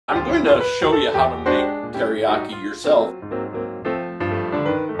I'm going to show you how to make teriyaki yourself.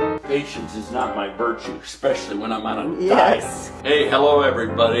 Patience is not my virtue, especially when I'm on a diet. Hey, hello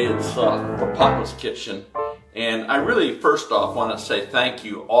everybody, it's Papa's Kitchen. And I really, first off, want to say thank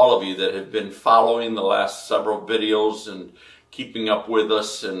you, all of you that have been following the last several videos and keeping up with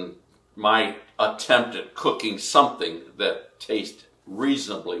us and my attempt at cooking something that tastes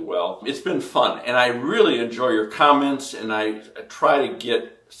reasonably well. It's been fun, and I really enjoy your comments, and I try to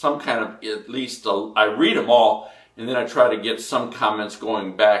get some kind of, at least, I read them all, and then I try to get some comments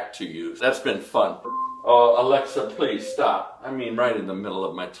going back to you. That's been fun. Oh, Alexa, please stop. I mean, right in the middle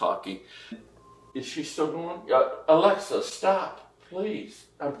of my talking. Is she still going? Alexa, stop, please.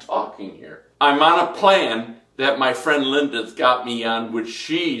 I'm talking here. I'm on a plan that my friend Linda's got me on, which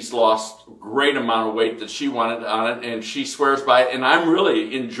she's lost a great amount of weight that she wanted on it, and she swears by it, and I'm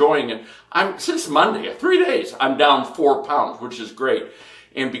really enjoying it. Since Monday, 3 days, I'm down 4 pounds, which is great.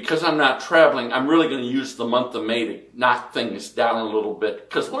 And because I'm not traveling, I'm really going to use the month of May to knock things down a little bit.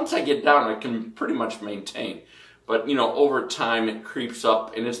 Because once I get down, I can pretty much maintain. But, you know, over time, it creeps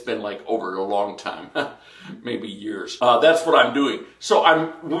up, and it's been like over a long time, maybe years. That's what I'm doing. So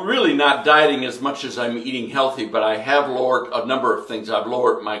I'm really not dieting as much as I'm eating healthy, but I have lowered a number of things. I've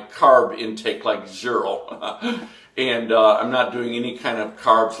lowered my carb intake like 0. And I'm not doing any kind of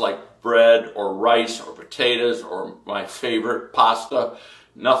carbs like bread or rice or potatoes or my favorite, pasta.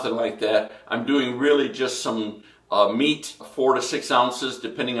 Nothing like that. I'm doing really just some meat, 4 to 6 ounces,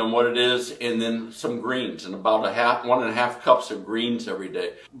 depending on what it is, and then some greens, and about 1.5 cups of greens every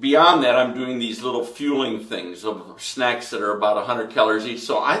day. Beyond that, I'm doing these little fueling things of snacks that are about 100 calories each.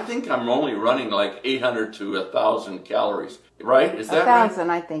 So I think I'm only running like 800 to 1,000 calories. Right? Is that right? 1,000,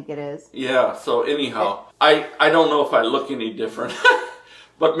 I think it is. Yeah. So anyhow, I don't know if I look any different.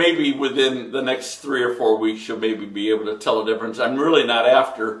 But maybe within the next 3 or 4 weeks, you'll maybe be able to tell a difference. I'm really not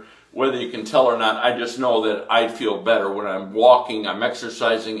after whether you can tell or not. I just know that I feel better when I'm walking, I'm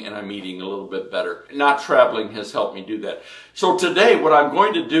exercising, and I'm eating a little bit better. Not traveling has helped me do that. So today, what I'm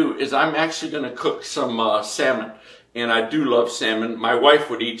going to do is I'm actually going to cook some salmon. And I do love salmon. My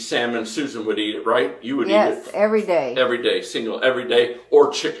wife would eat salmon. Susan would eat it, right? You would eat it? Yes, every day. Every day, every day, or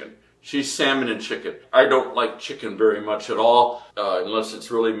chicken. She's salmon and chicken. I don't like chicken very much at all, unless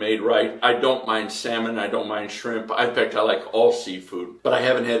it's really made right. I don't mind salmon. I don't mind shrimp. In fact, I like all seafood. But I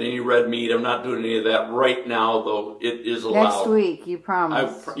haven't had any red meat. I'm not doing any of that right now, though it is allowed. Next week, you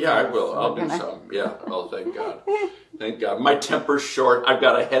promise. Yeah, I will. I'll do some. Yeah. Oh, thank God. Thank God. My temper's short. I've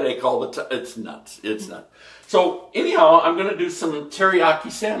got a headache all the time. It's nuts. It's nuts. So anyhow, I'm going to do some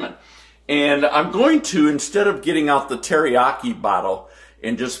teriyaki salmon. And I'm going to, instead of getting out the teriyaki bottle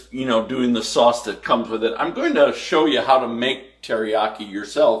and just, you know, doing the sauce that comes with it, I'm going to show you how to make teriyaki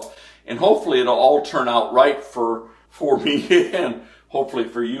yourself. And hopefully it'll all turn out right for me and hopefully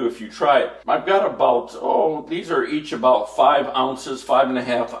for you if you try it. I've got about, these are each about 5 ounces,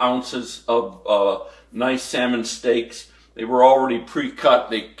 5.5 ounces of nice salmon steaks. They were already pre-cut.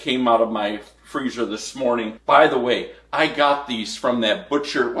 They came out of my freezer this morning. By the way, I got these from that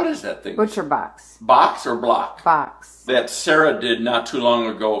butcher, what is that thing? Butcher box. Box or block? Box. That Sarah did not too long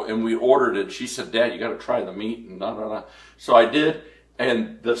ago, and we ordered it. She said, Dad, you got to try the meat, and da, da, da. So I did,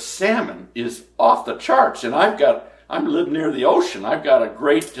 and the salmon is off the charts, and I live near the ocean. I've got a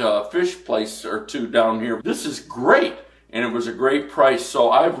great fish place or two down here. This is great, and it was a great price,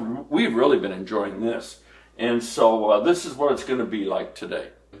 so we've really been enjoying this. And so this is what it's going to be like today.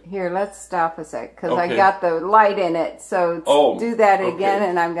 Here, let's stop a sec, because I got the light in it. So do that again,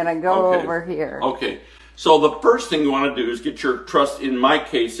 and I'm going to go over here. Okay. So the first thing you want to do is get your truss. In my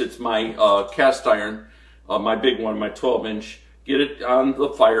case, it's my cast iron, my big one, my 12-inch. Get it on the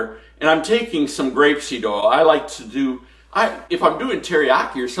fire. And I'm taking some grapeseed oil. I like to do, if I'm doing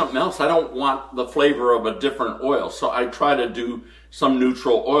teriyaki or something else, I don't want the flavor of a different oil. So I try to do some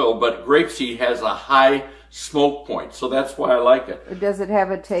neutral oil, but grapeseed has a high smoke point, so that's why I like it. Does it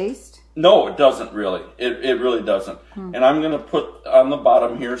have a taste? No, it doesn't really. It really doesn't. And I'm going to put on the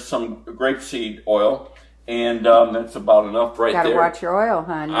bottom here some grapeseed oil, and that's about enough right there. Gotta watch your oil,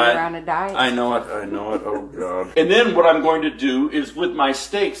 hon. You're on a diet. I know it. I know it. Oh, God. And then what I'm going to do is with my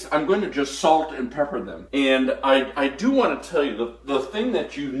steaks, I'm going to just salt and pepper them. And I do want to tell you, the thing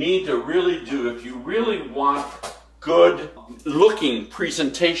that you need to really do if you really want good looking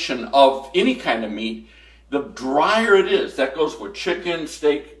presentation of any kind of meat, the drier it is, that goes with chicken,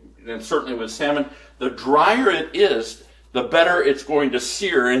 steak, and certainly with salmon, the drier it is, the better it's going to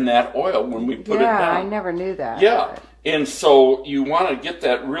sear in that oil when we put it down. Yeah, I never knew that. Yeah, and so you want to get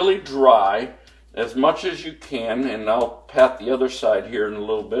that really dry, as much as you can, and I'll pat the other side here in a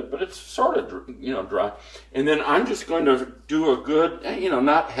little bit, but it's sort of, you know, dry. And then I'm just going to do a good, you know,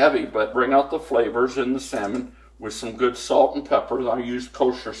 not heavy, but bring out the flavors in the salmon with some good salt and pepper. I use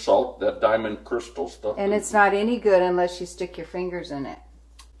kosher salt, that diamond crystal stuff. And it's not any good unless you stick your fingers in it.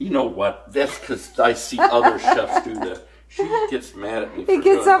 You know what? That's because I see other chefs do that. She gets mad at me. It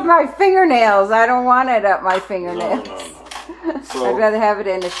gets up my fingernails. I don't want it up my fingernails. No. So, I'd rather have it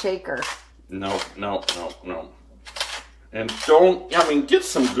in a shaker. No. And don't, I mean, get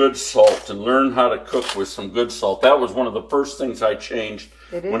some good salt and learn how to cook with some good salt. That was one of the first things I changed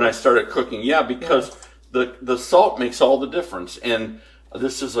when I started cooking. Yeah, because the salt makes all the difference. And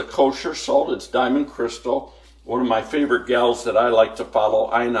this is a kosher salt. It's diamond crystal. One of my favorite gals that I like to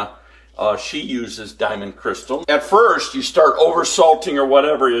follow, Ina, she uses diamond crystal. At first, you start over salting or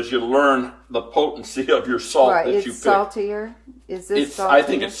whatever as you learn the potency of your salt that you pick. It's saltier? Is this saltier? I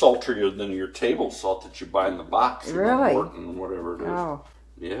think it's saltier than your table salt that you buy in the box. Really? Or whatever it is. Oh.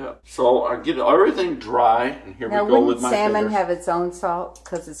 Yeah. So I get everything dry, and here we go with my salmon fingers. have its own salt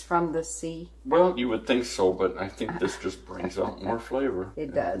because it's from the sea? Well, you would think so, but I think this just brings out more flavor.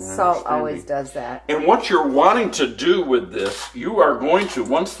 It does. Salt always does that. And what you're wanting to do with this, you are going to,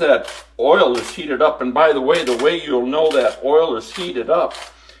 once that oil is heated up, and by the way you'll know that oil is heated up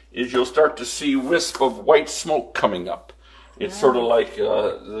is you'll start to see wisp of white smoke coming up. It's sort of like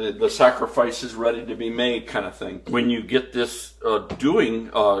the sacrifice is ready to be made kind of thing. When you get this doing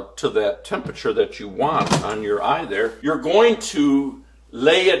to that temperature that you want on your eye there, you're going to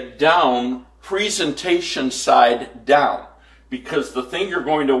lay it down presentation side down. Because the thing you're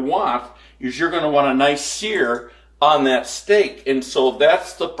going to want is you're going to want a nice sear on that steak. And so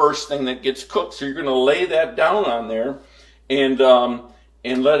that's the first thing that gets cooked. So you're going to lay that down on there and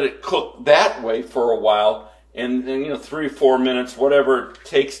let it cook that way for a while. And you know, 3 or 4 minutes, whatever it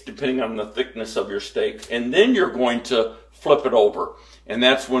takes, depending on the thickness of your steak. And then you're going to flip it over. And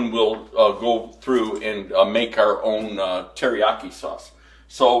that's when we'll go through and make our own teriyaki sauce.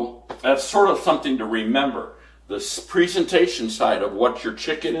 So that's sort of something to remember. The presentation side of what your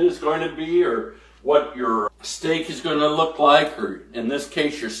chicken is going to be, or what your steak is going to look like, or in this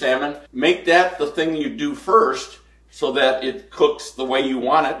case, your salmon. Make that the thing you do first, so that it cooks the way you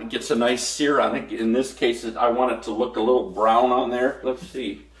want it. It gets a nice sear on it. In this case, I want it to look a little brown on there. Let's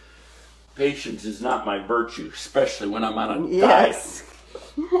see. Patience is not my virtue, especially when I'm on a diet.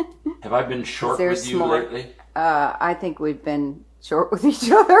 Have I been short with you lately? I think we've been short with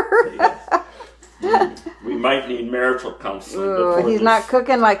each other. We might need marital counseling. Ooh, he's not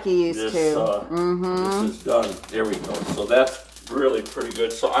cooking like he used to. This is done. There we go. So that's really pretty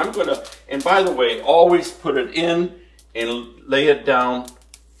good. So I'm going to, and by the way, always put it in and lay it down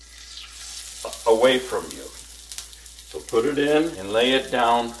away from you. So put it in and lay it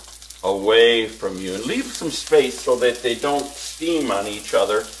down away from you. And leave some space so that they don't steam on each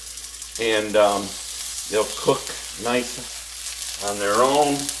other. And they'll cook nice on their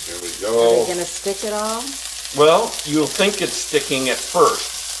own. There we go. Are they going to stick it all? Well, you'll think it's sticking at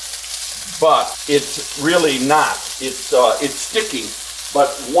first, but it's really not. It's sticking. But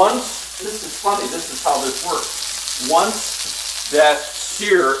once, this is funny, this is how this works. Once that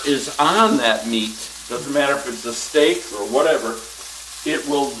sear is on that meat, doesn't matter if it's a steak or whatever, it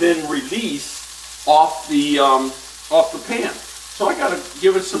will then release off the pan. So I got to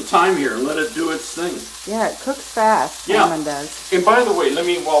give it some time here and let it do its thing. Yeah, it cooks fast. Salmon does. And by the way,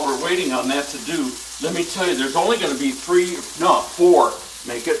 while we're waiting on that to do, let me tell you, there's only going to be four.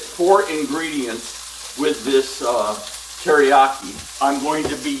 Make it 4 ingredients with this teriyaki. I'm going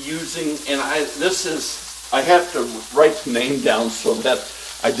to be using, and I have to write the name down so that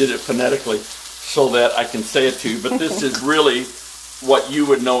I did it phonetically so that I can say it to you. But this is really what you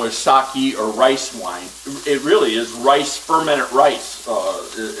would know as sake or rice wine. It really is rice, fermented rice,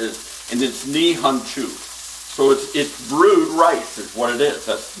 and it's Nihonchu. So it's brewed rice is what it is.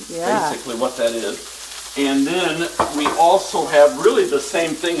 That's basically what that is. And then we also have really the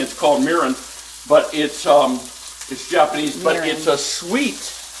same thing. It's called mirin, but it's Japanese, but it's a sweet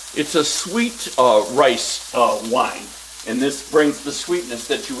rice wine. And this brings the sweetness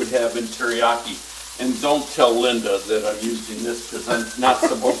that you would have in teriyaki. And don't tell Linda that I'm using this because I'm not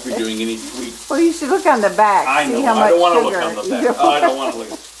supposed to be doing any sweets. Well, you should look on the back. I know. I don't want to look on the back. I don't want to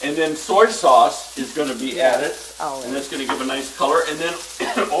look. And then soy sauce is going to be added. And that's going to give a nice color. And then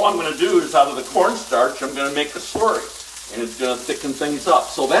all I'm going to do is out of the cornstarch, I'm going to make a slurry. And it's going to thicken things up.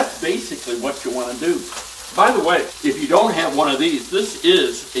 So that's basically what you want to do. By the way, if you don't have one of these, this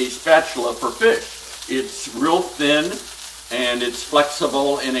is a spatula for fish. It's real thin. And it's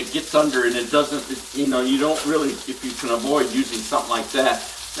flexible, and it gets under, and it doesn't, you don't really, if you can avoid using something like that,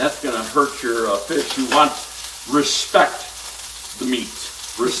 That's going to hurt your fish. You want respect the meat.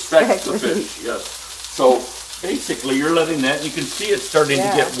 Respect the fish, yes. So basically you're letting that, you can see it's starting to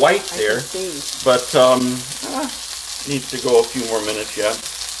get white there. But needs to go a few more minutes yet.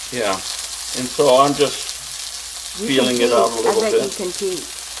 Yeah. And so I'm just feeling it out a little bit. I bet you can peek.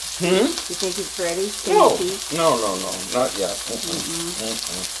 You think it's ready? No, not yet.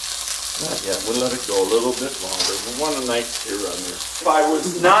 Not yet. We'll let it go a little bit longer. We want a nice sear on there. If I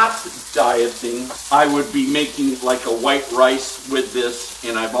was not dieting, I would be making like a white rice with this,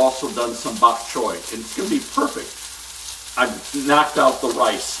 and I've also done some bok choy, and it's going to be perfect. I've knocked out the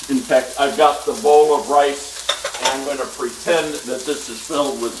rice. In fact, I've got the bowl of rice, and I'm going to pretend that this is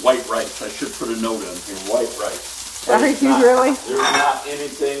filled with white rice. I should put a note on here, white rice. Are you really? There's not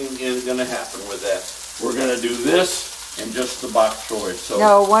anything going to happen with that. We're going to do this and just the bok choy. So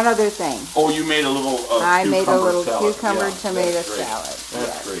no, one other thing. Oh, you made a little I made a little salad. cucumber tomato salad.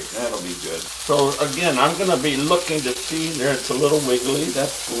 That's great. That'll be good. So again, I'm going to be looking to see there. It's a little wiggly.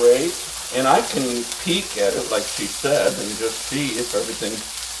 That's great. And I can peek at it, like she said, and just see if everything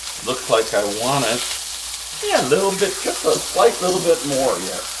looks like I want it. Yeah, a little bit, just a slight little bit more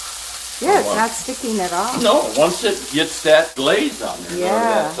yet. Yeah, it's not sticking at all. No, once it gets that glaze on there,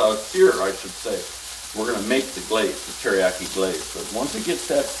 yeah. That sear, I should say. We're going to make the glaze, the teriyaki glaze. But once it gets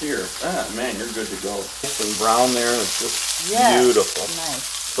that sear, man, you're good to go. Nice and brown there, it's just beautiful. Nice.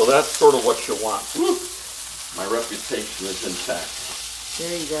 So that's sort of what you want. Woo! My reputation is intact.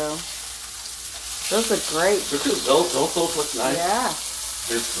 There you go. Those look great. Those look nice. Yeah.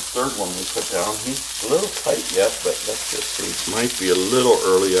 Here's the third one we put down. He's a little tight yet, but let's just see. Might be a little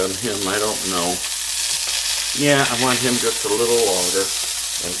early on him. I don't know. Yeah, I want him just a little longer.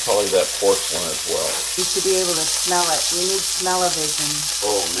 And probably that fourth one as well. You should be able to smell it. You need smell-o-vision.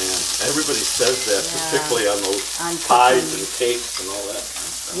 Oh, man. Everybody says that, particularly on those pies and cakes and all that kind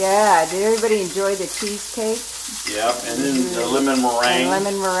of stuff. Yeah. Did everybody enjoy the cheesecake? Yeah, and then the lemon meringue. And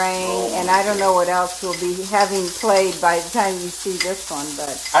lemon meringue. And I don't know what else we'll be having played by the time you see this one,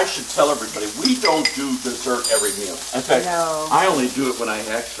 but I should tell everybody, we don't do dessert every meal. In fact, I only do it when I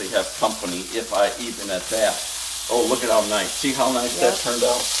actually have company, if I even at that. Oh, look at how nice. See how nice that turned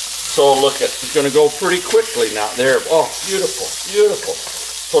out? So look at, it's going to go pretty quickly now. There. Oh, beautiful, beautiful.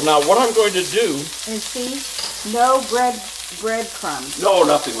 So now what I'm going to do. And see, no breadcrumbs. No,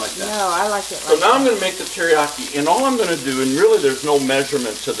 nothing like that. No, I like it like that. So now I'm going to make the teriyaki. And all I'm going to do, and really there's no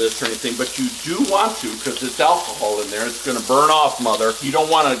measurement to this or anything, but you do want to, because it's alcohol in there. It's going to burn off, mother. You don't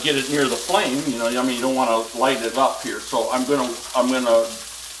want to get it near the flame. You know, I mean, you don't want to light it up here. So I'm going to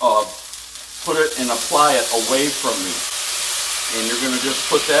put it and apply it away from me. And you're going to just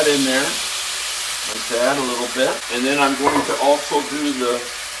put that in there, like that, a little bit. And then I'm going to also do the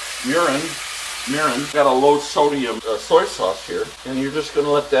mirin. Got a low sodium soy sauce here. And you're just going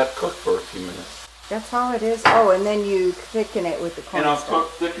to let that cook for a few minutes. That's all it is? Oh, and then you thicken it with the cornstarch. And I'll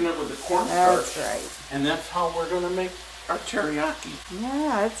thicken it with the cornstarch. That's right. And that's how we're going to make our teriyaki.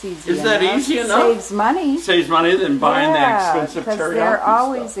 Yeah, that's easy enough. Is that easy enough? Saves money. Saves money than buying the expensive teriyaki because they're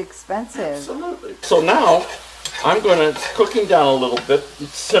always expensive. Absolutely. So now, I'm going to, it's cooking down a little bit.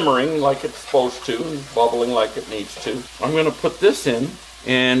 It's simmering like it's supposed to, and bubbling like it needs to. I'm going to put this in,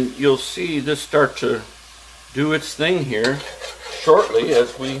 and you'll see this start to do its thing here shortly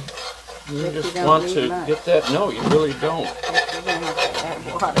as we just want to get that. No, you really don't.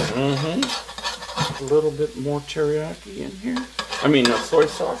 A little bit more teriyaki in here. I mean, soy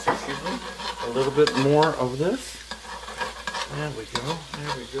sauce, excuse me. A little bit more of this. There we go.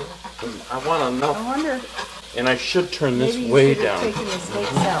 There we go. And I want enough. I wonder. And I should turn this way down. Maybe you should have taken the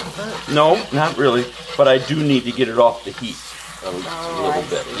steaks out first. No, not really. But I do need to get it off the heat a little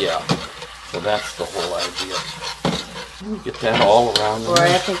bit. Yeah. So that's the whole idea. Get that all around. Boy,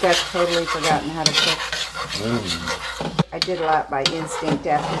 I think I've totally forgotten how to cook. I did a lot by instinct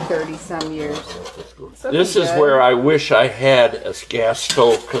after 30-some years. This is where I wish I had a gas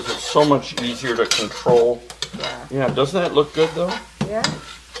stove because it's so much easier to control. Yeah, doesn't that look good though? Yeah.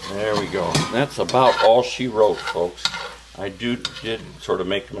 There we go. That's about all she wrote, folks. I did sort of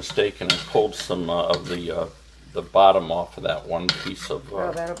make a mistake and I pulled some of the bottom off of that one piece of.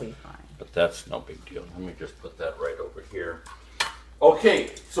 Oh, that'll be fine. But that's no big deal. Let me just put that right over here. Okay,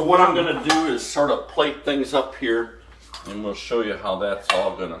 so what I'm going to do is sort of plate things up here, and we'll show you how that's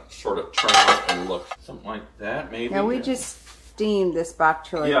all going to sort of turn out and look. Something like that, maybe. Now, we just steamed this bok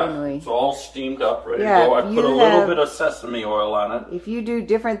choy, didn't we? It's all steamed up, ready to go. I put a little bit of sesame oil on it. If you do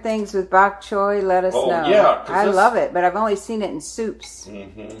different things with bok choy, let us know. Yeah. I love it, but I've only seen it in soups.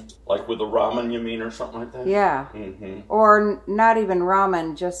 Like with the ramen, you mean, or something like that? Yeah. Or not even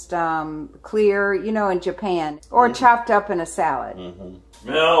ramen, just clear, you know, in Japan. Or chopped up in a salad.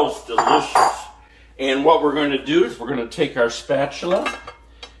 smells delicious. And what we're going to do is we're going to take our spatula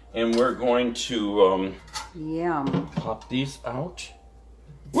and we're going to yum. Pop these out.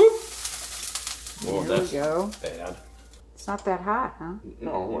 Whoop! Oh, there we go. Bad. It's not that hot, huh?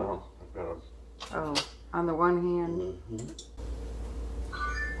 No, well, I've got a... Oh, on the one hand.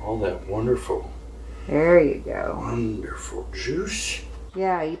 Mm-hmm. All that wonderful. There you go. Wonderful juice.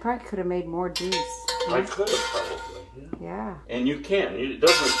 Yeah, you probably could have made more juice. Huh? I could have probably. Yeah. And you can. It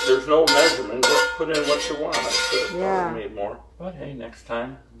doesn't. There's no measurement. Just put in what you want. I could have probably made more. But hey, next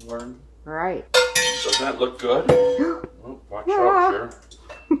time, learn. Right. Does that look good? Oh, watch out, sure.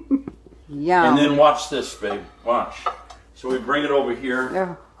 Yum. And then watch this, babe. Watch. So we bring it over here.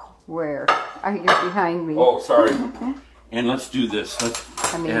 Oh, where? Oh, you're behind me. Oh, sorry. And let's do this. Let's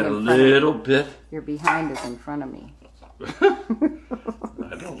add a little bit. Your behind is in front of me.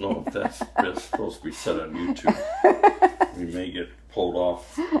 I don't know if that's supposed to be set on YouTube. We may get pulled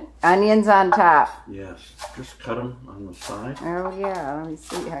off. Onions on top. Yes. Just cut them on the side. Oh, yeah. Let me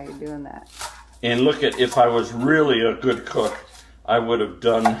see how you're doing that. And look at, if I was really a good cook, I would have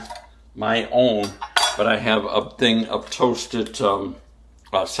done my own, but I have a thing of toasted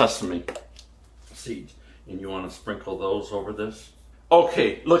sesame seeds. And you want to sprinkle those over this?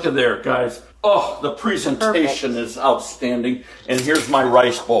 Okay, look at there, guys. Oh, the presentation is outstanding. And here's my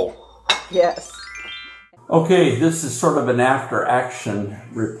rice bowl. Yes. Okay, this is sort of an after-action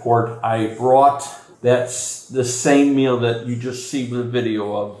report. I brought the same meal that you just see the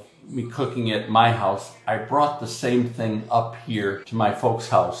video of me cooking at my house. I brought the same thing up here to my folks'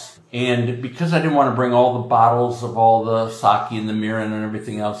 house. And because I didn't want to bring all the bottles of all the sake and the mirin and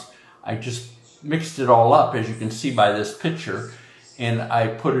everything else, I just mixed it all up, as you can see by this picture. And I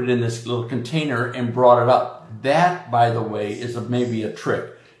put it in this little container and brought it up. That, by the way, is maybe a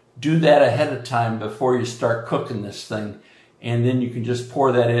trick. Do that ahead of time before you start cooking this thing. And then you can just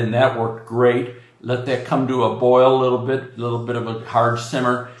pour that in. That worked great. Let that come to a boil a little bit of a hard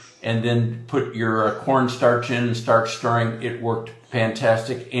simmer. And then put your cornstarch in and start stirring. It worked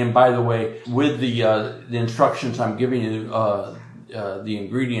fantastic. And by the way, with the instructions I'm giving you, the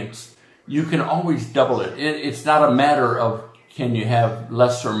ingredients, you can always double it. It's not a matter of can you have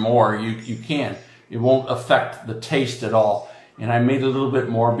less or more. You can. It won't affect the taste at all. And I made a little bit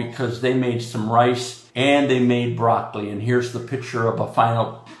more because they made some rice and they made broccoli. And here's the picture of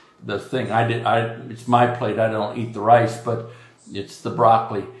the thing. It's my plate. I don't eat the rice, but it's the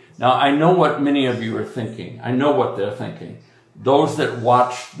broccoli. Now, I know what many of you are thinking. I know what they're thinking. Those that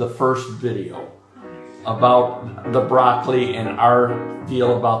watched the first video about the broccoli and our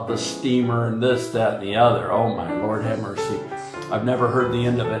deal about the steamer and this, that, and the other. Oh, my Lord, have mercy. I've never heard the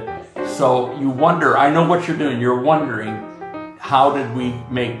end of it. So you wonder, I know what you're doing. You're wondering, how did we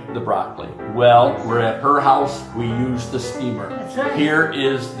make the broccoli? Well, we're at her house. We used the steamer. That's right. Here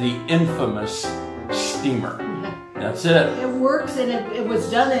is the infamous steamer. That's it. It works, and it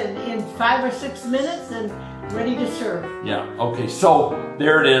was done in 5 or 6 minutes and ready to serve. Yeah, okay, so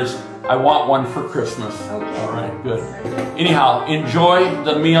there it is. I want one for Christmas. Okay. All right, good. Anyhow, enjoy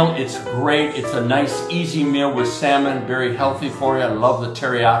the meal. It's great. It's a nice, easy meal with salmon. Very healthy for you. I love the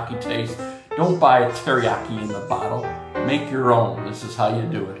teriyaki taste. Don't buy a teriyaki in the bottle. Make your own. This is how you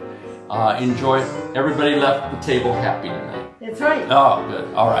do it. Enjoy. Everybody left the table happy tonight. That's right. Oh,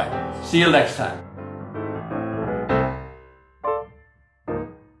 good. All right. See you next time.